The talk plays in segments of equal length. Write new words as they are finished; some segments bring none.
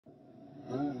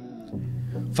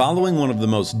Following one of the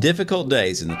most difficult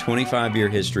days in the 25-year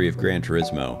history of Gran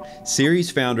Turismo, series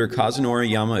founder Kazunori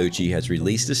Yamauchi has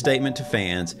released a statement to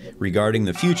fans regarding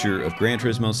the future of Gran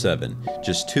Turismo 7,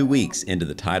 just 2 weeks into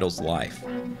the title's life.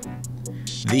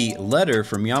 The letter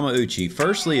from Yamauchi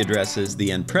firstly addresses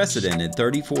the unprecedented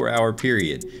 34-hour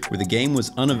period where the game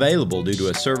was unavailable due to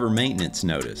a server maintenance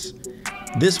notice.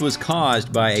 This was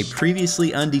caused by a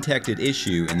previously undetected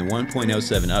issue in the 1.07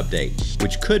 update,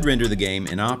 which could render the game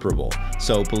inoperable,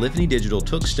 so Polyphony Digital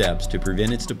took steps to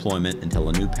prevent its deployment until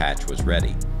a new patch was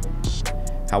ready.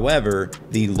 However,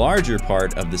 the larger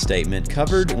part of the statement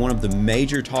covered one of the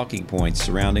major talking points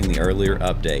surrounding the earlier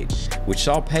update, which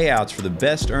saw payouts for the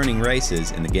best earning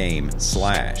races in the game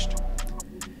slashed.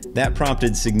 That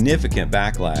prompted significant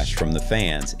backlash from the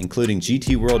fans, including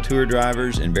GT World Tour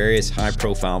drivers and various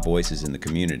high-profile voices in the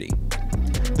community.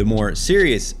 The more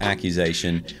serious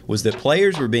accusation was that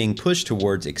players were being pushed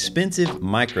towards expensive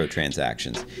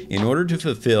microtransactions in order to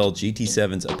fulfill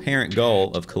GT7's apparent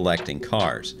goal of collecting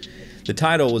cars. The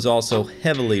title was also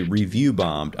heavily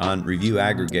review-bombed on review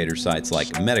aggregator sites like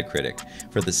Metacritic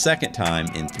for the second time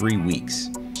in 3 weeks.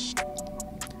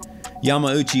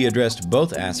 Yamauchi addressed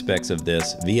both aspects of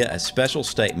this via a special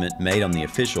statement made on the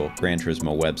official Gran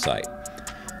Turismo website.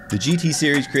 The GT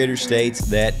series creator states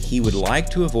that he would like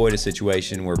to avoid a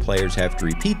situation where players have to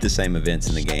repeat the same events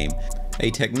in the game, a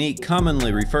technique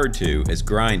commonly referred to as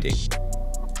grinding.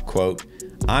 Quote,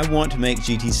 "I want to make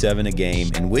GT7 a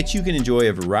game in which you can enjoy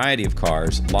a variety of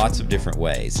cars lots of different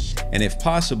ways, and if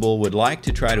possible would like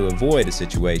to try to avoid a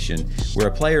situation where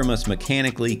a player must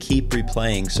mechanically keep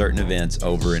replaying certain events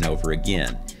over and over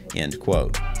again." End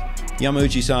quote.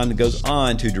 Yamauchi-san goes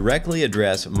on to directly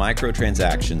address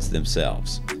microtransactions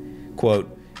themselves.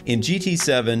 Quote, "In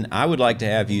GT7, I would like to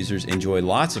have users enjoy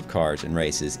lots of cars and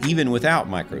races even without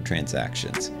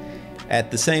microtransactions. At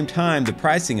the same time, the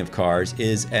pricing of cars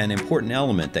is an important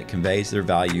element that conveys their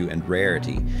value and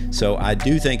rarity, so I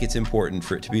do think it's important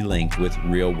for it to be linked with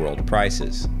real-world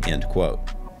prices." End quote.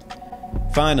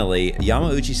 Finally,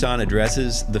 Yamauchi-san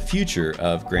addresses the future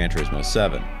of Gran Turismo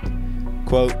 7.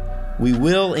 Quote, "We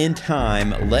will, in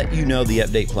time, let you know the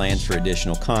update plans for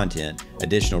additional content,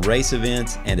 additional race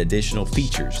events, and additional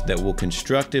features that will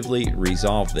constructively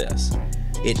resolve this.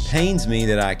 It pains me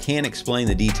that I can't explain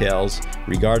the details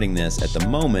regarding this at the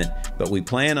moment, but we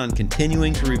plan on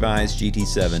continuing to revise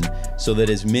GT7 so that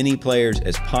as many players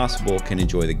as possible can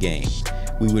enjoy the game.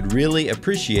 We would really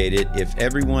appreciate it if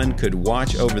everyone could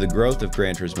watch over the growth of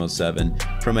Gran Turismo 7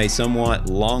 from a somewhat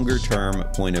longer-term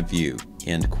point of view."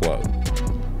 End quote.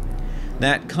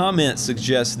 That comment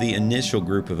suggests the initial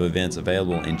group of events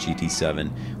available in GT7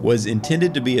 was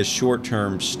intended to be a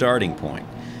short-term starting point,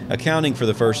 accounting for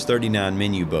the first 39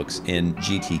 menu books in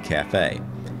GT Cafe,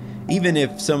 even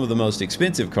if some of the most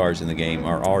expensive cars in the game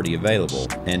are already available,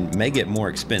 and may get more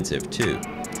expensive too.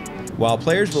 While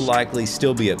players will likely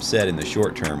still be upset in the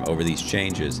short term over these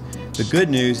changes, the good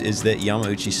news is that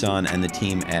Yamauchi-san and the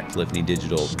team at Polyphony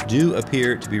Digital do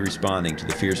appear to be responding to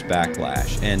the fierce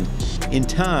backlash, and in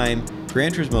time,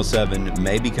 Gran Turismo 7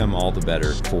 may become all the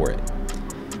better for it.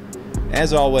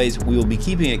 As always, we will be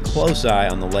keeping a close eye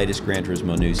on the latest Gran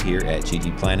Turismo news here at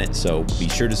GTPlanet, so be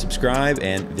sure to subscribe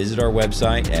and visit our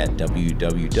website at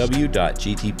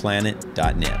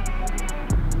www.gtplanet.net.